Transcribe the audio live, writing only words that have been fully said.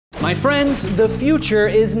My friends, the future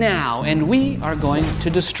is now, and we are going to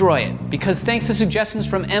destroy it. Because thanks to suggestions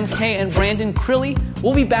from MK and Brandon Crilly,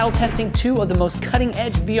 we'll be battle testing 2 of the most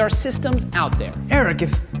cutting-edge VR systems out there. Eric,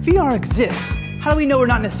 if VR exists, how do we know we're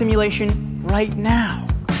not in a simulation right now?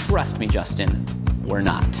 Trust me, Justin, we're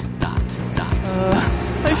not.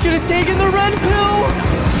 I should have taken the red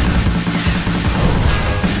pill!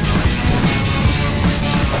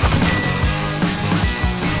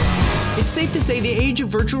 It's safe to say the age of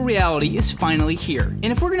virtual reality is finally here. And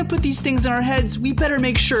if we're gonna put these things in our heads, we better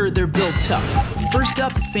make sure they're built tough. First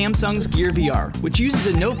up, Samsung's Gear VR, which uses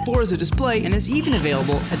a Note 4 as a display and is even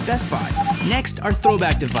available at Best Buy. Next, our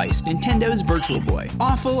throwback device, Nintendo's Virtual Boy.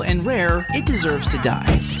 Awful and rare, it deserves to die.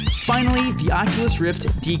 Finally, the Oculus Rift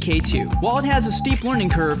DK2. While it has a steep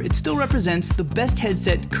learning curve, it still represents the best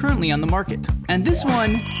headset currently on the market. And this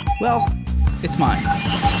one, well, it's mine.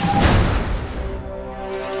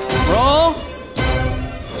 Roll.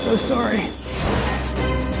 So sorry.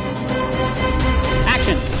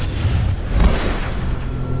 Action.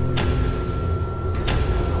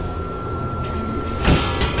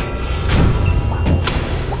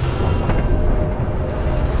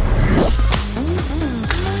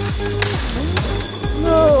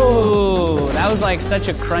 No, that was like such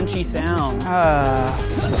a crunchy sound.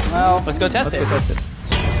 Well, let's go test it. Let's go test it.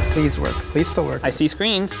 Please work. Please still work. I see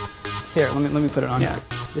screens. Here, let me put it on. Yeah.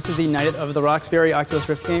 This is the Night of the Roxbury Oculus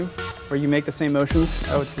Rift game, where you make the same motions.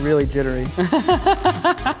 Oh, it's really jittery.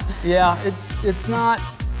 Yeah, it's not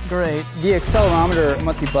great. The accelerometer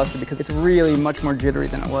must be busted because it's really much more jittery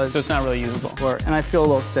than it was. So it's not really usable. Before, and I feel a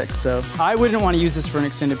little sick, so I wouldn't want to use this for an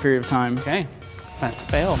extended period of time. Okay, that's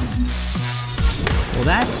failed. Well,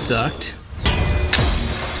 that sucked.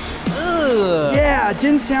 Ugh. Yeah, it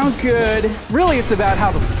didn't sound good. Really, it's about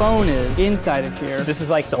how the phone is inside of here. This is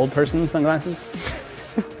like the old person sunglasses?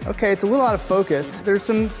 Okay, it's a little out of focus. There's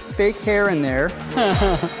some fake hair in there.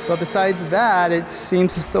 But besides that, it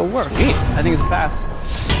seems to still work. Sweet. I think it's a pass.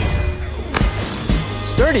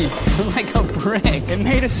 Sturdy. Like a brick. It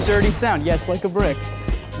made a sturdy sound. Yes, like a brick.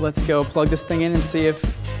 Let's go plug this thing in and see if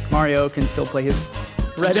Mario can still play his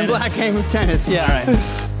red and black game of tennis. Yeah. All right.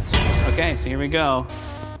 Okay, so here we go.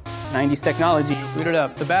 90s technology. Boot it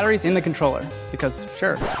up. The battery's in the controller, because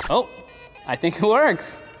sure. Oh, I think it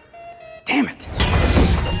works. Damn it.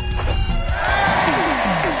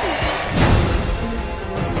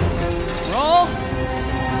 Roll.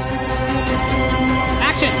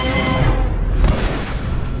 Action.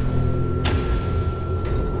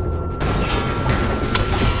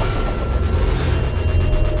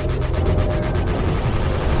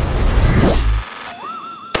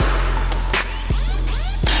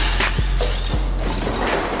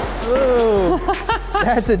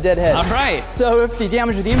 That's a dead head. All right. So if the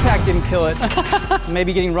damage of the impact didn't kill it,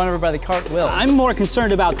 maybe getting run over by the cart will. I'm more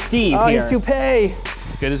concerned about Steve Oh, here. his toupee.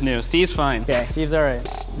 Good as new. Steve's fine. Okay, Steve's all right.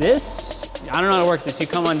 This, I don't know how to work this. You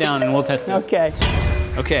come on down and we'll test this. Okay.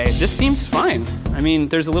 Okay, this seems fine. I mean,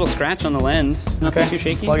 there's a little scratch on the lens. Nothing too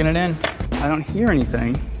shaky. Plugging it in. I don't hear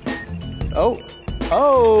anything.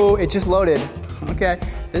 Oh, it just loaded. Okay,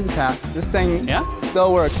 this is a pass. This thing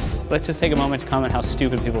still works. Let's just take a moment to comment how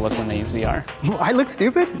stupid people look when they use VR. I look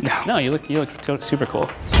stupid? No, you look super cool.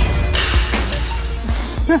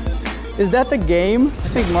 Is that the game? I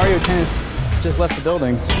think Mario Tennis just left the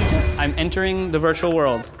building. I'm entering the virtual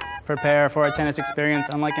world. Prepare for a tennis experience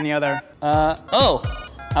unlike any other. Oh,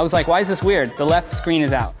 I was like, why is this weird? The left screen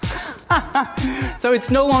is out. So it's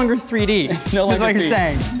no longer 3D. It's no longer 3D. That's what you're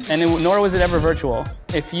saying. And nor was it ever virtual.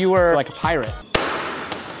 If you were like a pirate,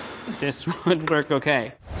 this would work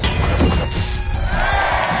okay.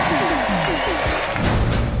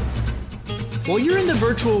 While you're in the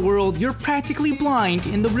virtual world, you're practically blind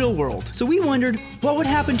in the real world. So we wondered what would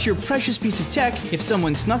happen to your precious piece of tech if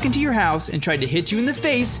someone snuck into your house and tried to hit you in the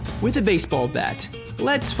face with a baseball bat.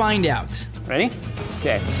 Let's find out. Ready?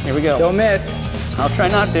 Okay, here we go. Don't miss. I'll try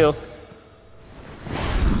not to.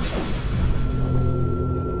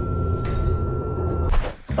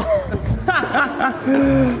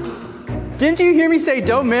 Didn't you hear me say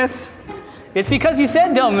don't miss? It's because you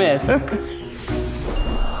said don't miss.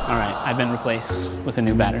 All right, I've been replaced with a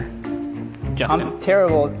new batter. Justin. I'm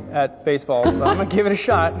terrible at baseball, but I'm gonna give it a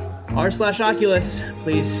shot. R/Oculus,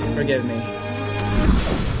 please forgive me.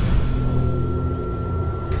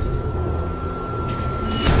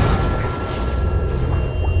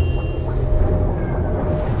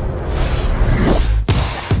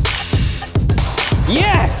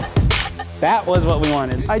 Yes! That was what we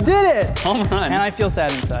wanted. I did it! Home run. And I feel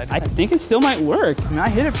sad inside. I think it still might work. I mean, I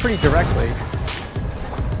hit it pretty directly.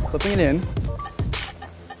 Slipping it in.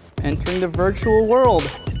 Entering the virtual world.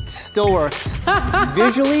 Still works.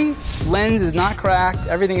 Visually, lens is not cracked,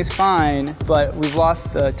 everything is fine, but we've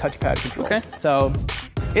lost the touchpad controls. Okay. So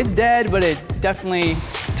it's dead, but it definitely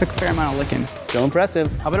took a fair amount of licking. Still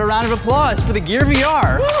impressive. How about a round of applause for the Gear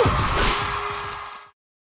VR? Woo!